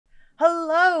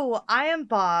Hello, I am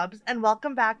Bobs, and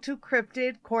welcome back to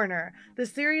Cryptid Corner, the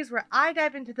series where I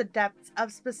dive into the depths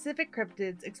of specific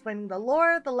cryptids, explaining the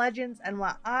lore, the legends, and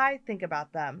what I think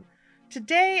about them.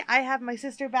 Today, I have my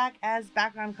sister back as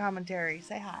background commentary.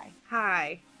 Say hi.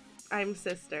 Hi, I'm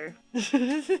Sister.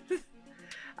 For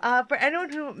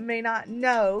anyone who may not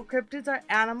know, cryptids are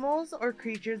animals or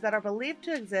creatures that are believed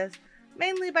to exist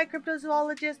mainly by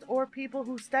cryptozoologists or people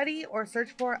who study or search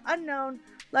for unknown,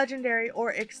 legendary,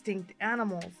 or extinct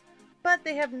animals, but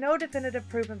they have no definitive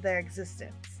proof of their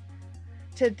existence.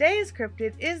 Today's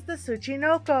cryptid is the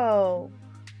Tsuchinoko.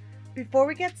 Before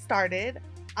we get started,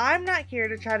 I'm not here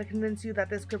to try to convince you that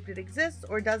this cryptid exists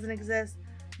or doesn't exist.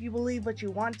 You believe what you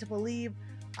want to believe.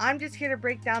 I'm just here to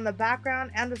break down the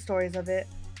background and the stories of it.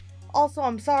 Also,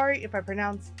 I'm sorry if I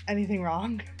pronounce anything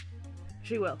wrong.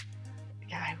 She will.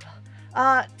 Yeah, I will.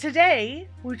 Today,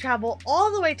 we travel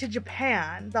all the way to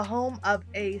Japan, the home of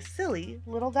a silly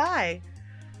little guy.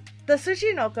 The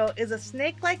Tsuchinoko is a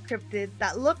snake-like cryptid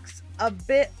that looks a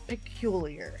bit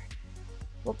peculiar.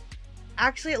 Well,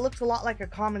 actually, it looks a lot like a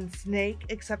common snake,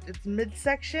 except its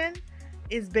midsection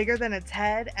is bigger than its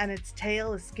head, and its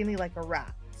tail is skinny like a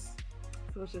rat's.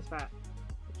 So it's just fat.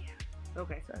 Yeah.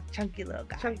 Okay. So, chunky little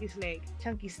guy. Chunky snake.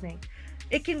 Chunky snake.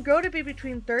 It can grow to be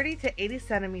between 30 to 80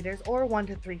 centimeters or 1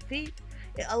 to 3 feet.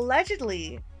 It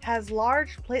allegedly has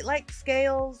large plate-like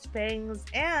scales, fangs,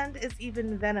 and is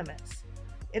even venomous.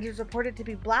 It is reported to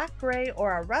be black, gray,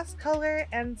 or a rust color,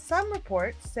 and some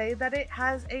reports say that it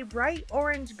has a bright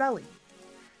orange belly.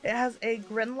 It has a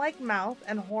grin-like mouth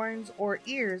and horns or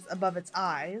ears above its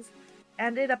eyes,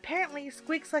 and it apparently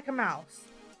squeaks like a mouse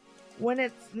when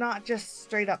it's not just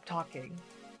straight up talking.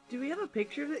 Do we have a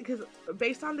picture of it? Because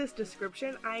based on this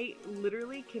description, I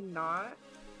literally cannot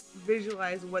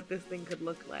visualize what this thing could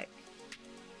look like.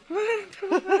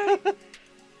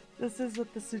 This is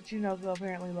what the Tsuchinoko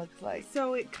apparently looks like.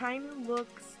 So it kind of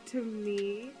looks to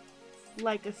me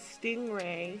like a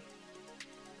stingray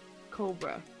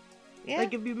cobra. Yeah.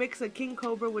 Like if you mix a king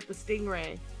cobra with the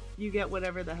stingray, you get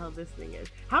whatever the hell this thing is.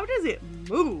 How does it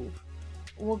move?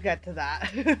 We'll get to that.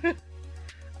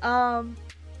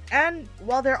 And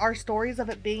while there are stories of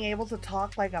it being able to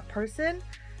talk like a person,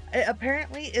 it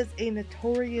apparently is a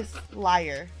notorious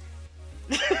liar.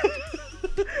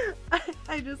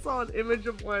 I just saw an image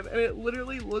of one and it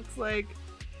literally looks like,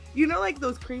 you know, like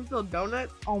those cream-filled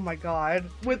donuts? Oh my god.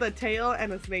 With a tail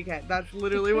and a snake head. That's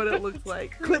literally what it looks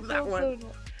like. Clip that one.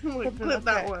 Clip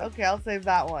that one. Okay, I'll save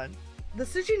that one. The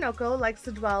Tsuchinoko likes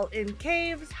to dwell in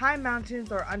caves, high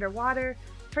mountains, or underwater,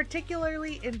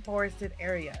 particularly in forested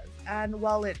areas. And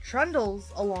while it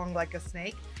trundles along like a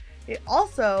snake, it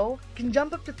also can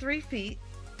jump up to 3 feet,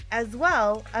 as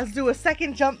well as do a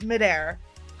second jump midair.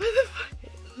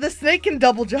 The snake can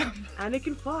double jump. And it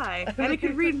can fly, and it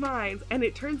can read minds, and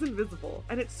it turns invisible,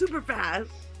 and it's super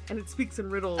fast, and it speaks in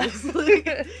riddles.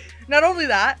 Not only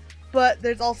that, but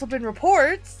there's also been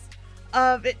reports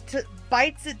of it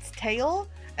bites its tail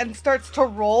and starts to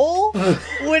roll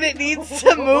when it needs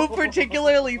to move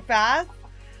particularly fast,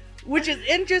 which is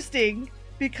interesting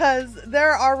because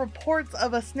there are reports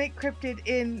of a snake cryptid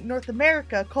in North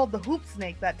America called the hoop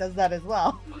snake that does that as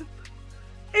well.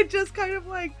 It just kind of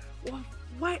like, well,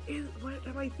 what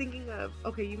am I thinking of?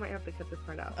 Okay, you might have to cut this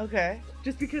part out. Okay.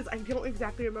 Just because I don't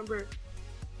exactly remember.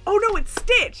 Oh no, it's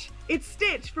Stitch! It's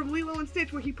Stitch from Lilo and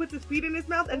Stitch where he puts his feet in his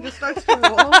mouth and just starts to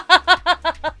roll.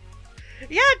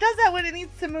 Yeah, it does that when it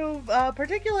needs to move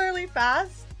particularly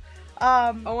fast.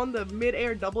 On the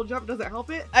mid-air double jump, does it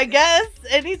help it? I guess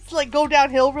it needs to like go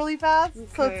downhill really fast,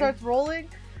 so it Okay. starts rolling.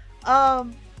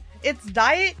 Its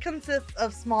diet consists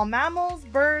of small mammals,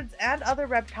 birds, and other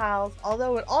reptiles,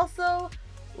 although it also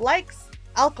likes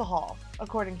alcohol,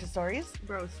 according to stories.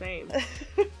 Bro, same.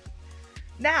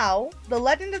 Now, the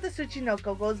legend of the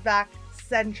Tsuchinoko goes back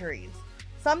centuries.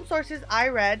 Some sources I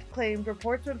read claimed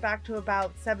reports went back to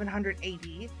about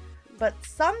 780, but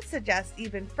some suggest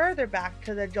even further back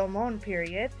to the Jomon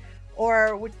Period,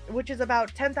 or which is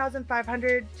about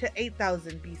 10,500 to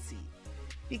 8,000 BC,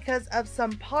 because of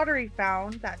some pottery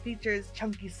found that features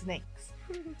chunky snakes.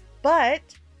 But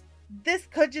this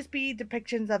could just be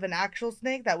depictions of an actual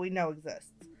snake that we know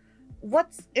exists.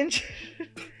 What's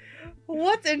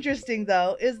interesting,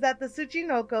 though, is that the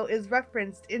Tsuchinoko is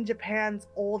referenced in Japan's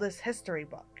oldest history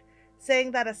book,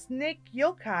 saying that a snake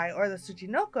yokai, or the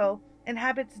Tsuchinoko,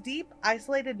 inhabits deep,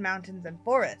 isolated mountains and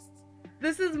forests.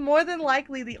 This is more than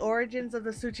likely the origins of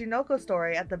the Tsuchinoko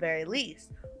story at the very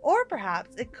least, or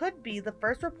perhaps it could be the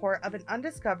first report of an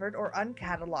undiscovered or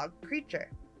uncatalogued creature.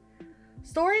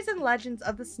 Stories and legends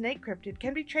of the snake cryptid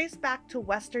can be traced back to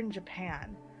Western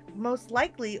Japan. most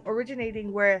likely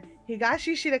originating where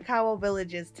Higashi Shirakawa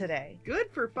village is today. Good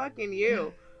for fucking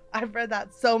you. I've read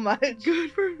that so much.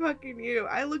 Good for fucking you.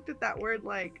 I looked at that word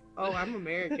like, oh, I'm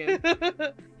American.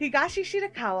 Higashi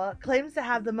Shirakawa claims to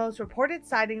have the most reported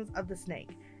sightings of the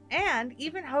snake, and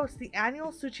even hosts the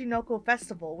annual Tsuchinoko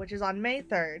festival, which is on May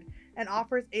 3rd, and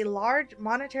offers a large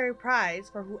monetary prize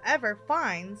for whoever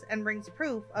finds and brings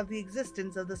proof of the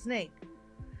existence of the snake.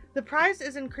 The prize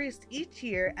is increased each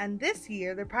year, and this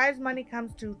year the prize money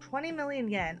comes to 20 million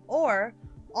yen, or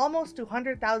almost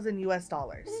 $200,000 US.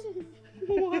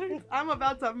 What? I'm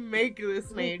about to make this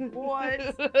snake.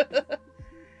 What?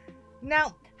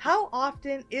 Now, how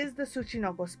often is the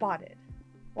Tsuchinoko spotted?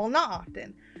 Well, not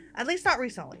often. At least not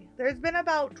recently. There's been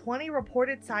about 20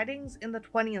 reported sightings in the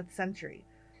 20th century.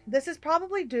 This is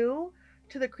probably due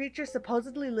to the creature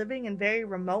supposedly living in very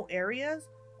remote areas,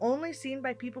 only seen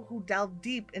by people who delve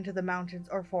deep into the mountains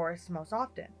or forests most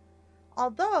often.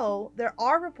 Although there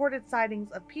are reported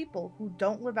sightings of people who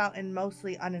don't live out in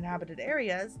mostly uninhabited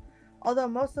areas, although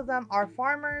most of them are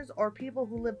farmers or people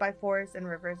who live by forests and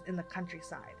rivers in the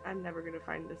countryside. I'm never gonna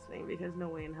find this thing because no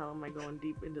way in hell am I going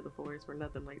deep into the forest for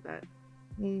nothing like that.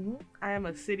 Mm-hmm. I am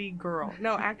a city girl.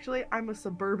 No, actually, I'm a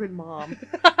suburban mom.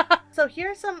 So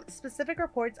here are some specific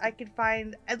reports I could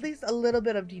find at least a little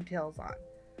bit of details on.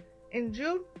 In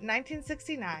June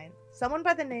 1969, someone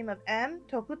by the name of M.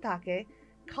 Tokutake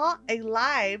caught a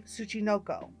live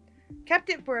Tsuchinoko, kept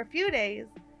it for a few days,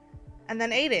 and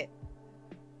then ate it.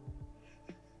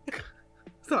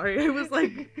 Sorry, I was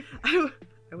like,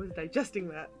 I was digesting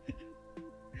that.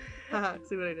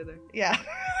 See what I did there? Yeah.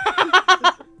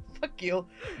 Fuck you.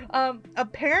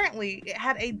 Apparently, it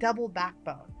had a double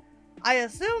backbone. I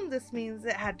assume this means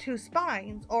it had two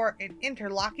spines, or an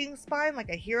interlocking spine like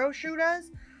a hero shoe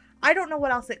does. I don't know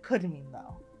what else it could mean,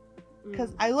 though.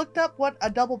 Because I looked up what a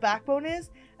double backbone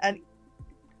is, and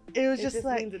it was just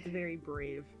like... means it's very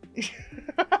brave.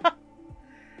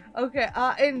 Okay,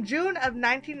 in June of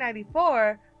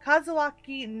 1994,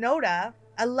 Kazuaki Noda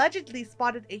allegedly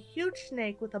spotted a huge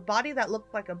snake with a body that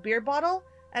looked like a beer bottle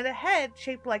and a head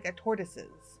shaped like a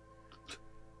tortoise's.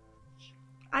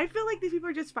 I feel like these people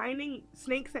are just finding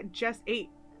snakes that just ate.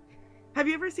 Have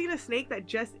you ever seen a snake that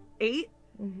just ate?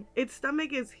 Mm-hmm. Its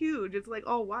stomach is huge. It's like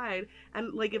all wide.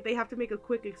 And like if they have to make a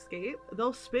quick escape,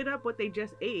 they'll spit up what they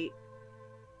just ate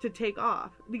to take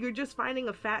off. You're just finding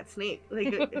a fat snake.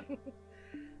 Like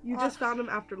you just found them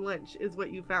after lunch is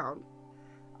what you found.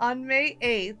 On May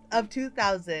 8th of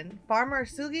 2000, farmer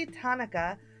Sugi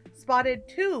Tanaka spotted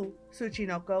two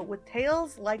Tsuchinoko with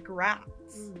tails like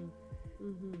rats.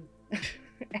 Mm-hmm.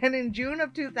 And in June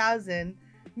of 2000,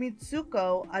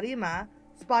 Mitsuko Arima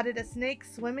spotted a snake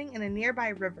swimming in a nearby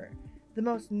river, the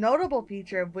most notable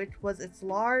feature of which was its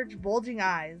large, bulging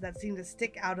eyes that seemed to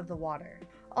stick out of the water.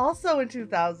 Also in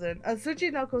 2000, a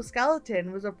Tsuchinoko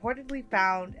skeleton was reportedly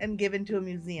found and given to a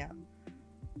museum.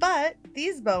 But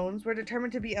these bones were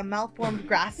determined to be a malformed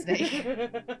grass snake.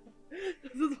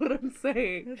 This is what I'm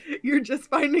saying. You're just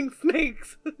finding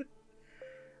snakes.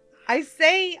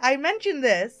 I mention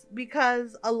this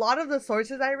because a lot of the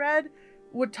sources I read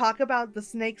would talk about the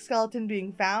snake skeleton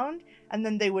being found, and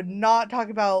then they would not talk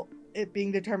about it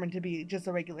being determined to be just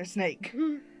a regular snake.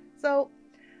 So,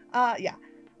 yeah.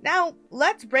 Now,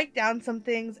 let's break down some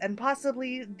things and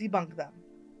possibly debunk them.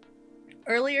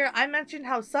 Earlier, I mentioned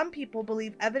how some people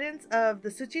believe evidence of the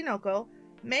Tsuchinoko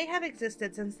may have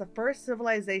existed since the first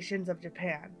civilizations of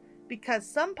Japan, because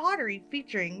some pottery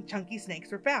featuring chunky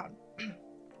snakes were found.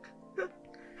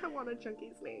 I want a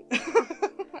chunky snake.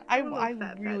 I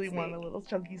really want a little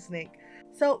chunky snake.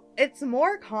 So, it's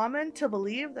more common to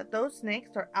believe that those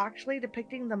snakes are actually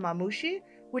depicting the mamushi,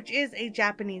 which is a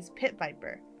Japanese pit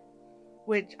viper.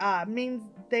 Which means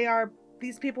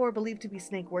these people are believed to be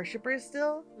snake worshippers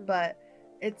still, but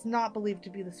it's not believed to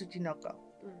be the Tsuchinoko.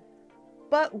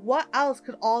 But what else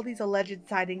could all these alleged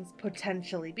sightings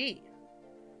potentially be?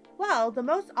 Well, the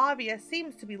most obvious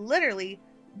seems to be literally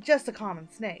just a common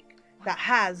snake that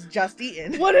has just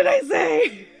eaten. What did I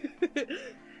say?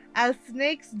 As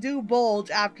snakes do bulge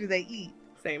after they eat.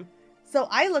 Same. So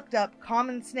I looked up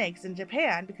common snakes in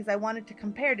Japan because I wanted to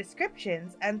compare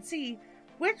descriptions and see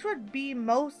which would be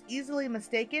most easily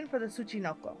mistaken for the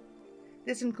Tsuchinoko.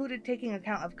 This included taking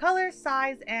account of color,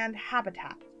 size, and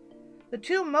habitat. The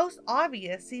two most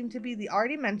obvious seem to be the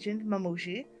already mentioned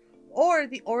mamushi or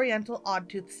the oriental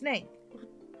odd-toothed snake.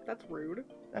 That's rude.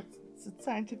 That's its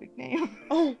scientific name.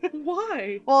 Oh,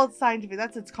 why? Well, it's scientific.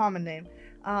 That's its common name.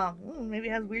 Maybe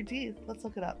it has weird teeth. Let's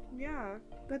look it up. Yeah,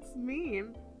 that's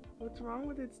mean. What's wrong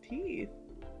with its teeth?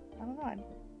 I don't know.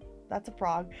 That's a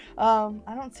frog.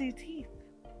 I don't see teeth.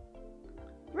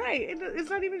 Right. It's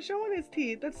not even showing his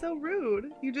teeth. That's so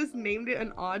rude. You just named it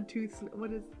an odd tooth.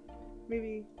 What is...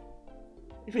 Maybe...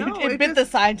 No, it bit the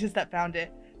scientist that found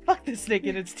it. Fuck this snake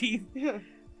and its teeth. Yeah.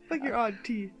 Fuck your odd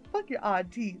teeth. Fuck your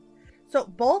odd teeth. So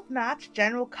both match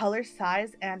general color,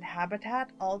 size, and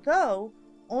habitat, although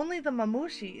only the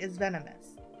mamushi is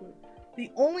venomous.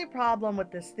 The only problem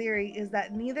with this theory is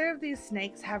that neither of these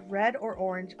snakes have red or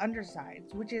orange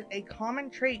undersides, which is a common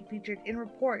trait featured in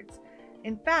reports.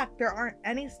 In fact, there aren't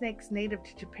any snakes native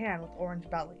to Japan with orange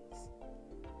bellies.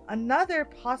 Another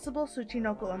possible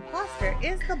Tsuchinoko imposter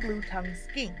is the blue-tongued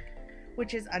skink,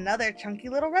 which is another chunky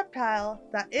little reptile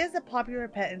that is a popular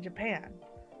pet in Japan.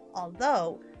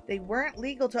 Although they weren't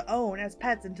legal to own as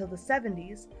pets until the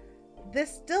 70s,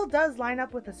 this still does line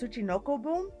up with the Tsuchinoko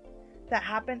boom that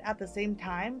happened at the same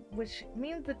time, which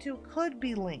means the two could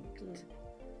be linked.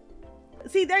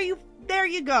 See, there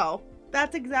you go.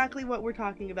 That's exactly what we're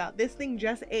talking about. This thing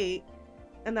just ate,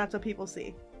 and that's what people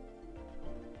see.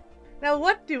 Now,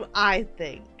 what do I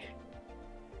think?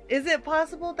 Is it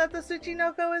possible that the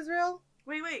Tsuchinoko is real?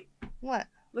 Wait. What?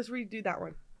 Let's redo that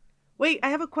one. Wait, I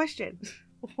have a question.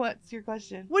 What's your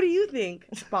question? What do you think,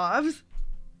 Bobs?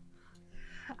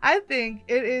 I think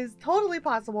it is totally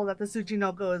possible that the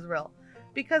Tsuchinoko is real,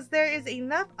 because there is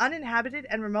enough uninhabited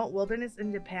and remote wilderness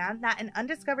in Japan that an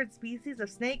undiscovered species of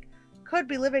snake could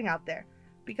be living out there,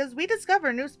 because we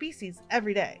discover new species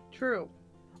every day. True.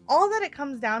 All that it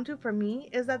comes down to for me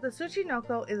is that the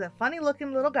Tsuchinoko is a funny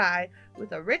looking little guy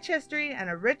with a rich history and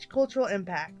a rich cultural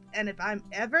impact, and if I'm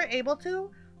ever able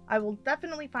to, I will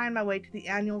definitely find my way to the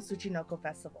annual Tsuchinoko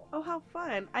festival. Oh, how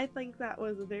fun. I think that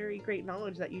was a very great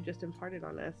knowledge that you just imparted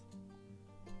on us.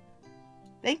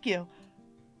 Thank you.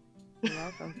 You're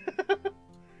welcome.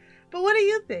 But what do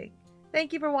you think?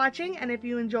 Thank you for watching, and if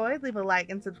you enjoyed, leave a like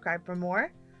and subscribe for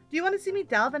more. Do you want to see me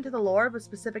delve into the lore of a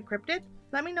specific cryptid?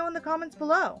 Let me know in the comments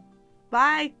below.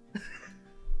 Bye!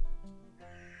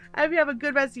 I hope you have a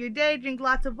good rest of your day, drink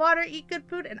lots of water, eat good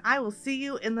food, and I will see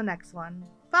you in the next one.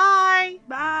 Bye!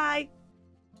 Bye!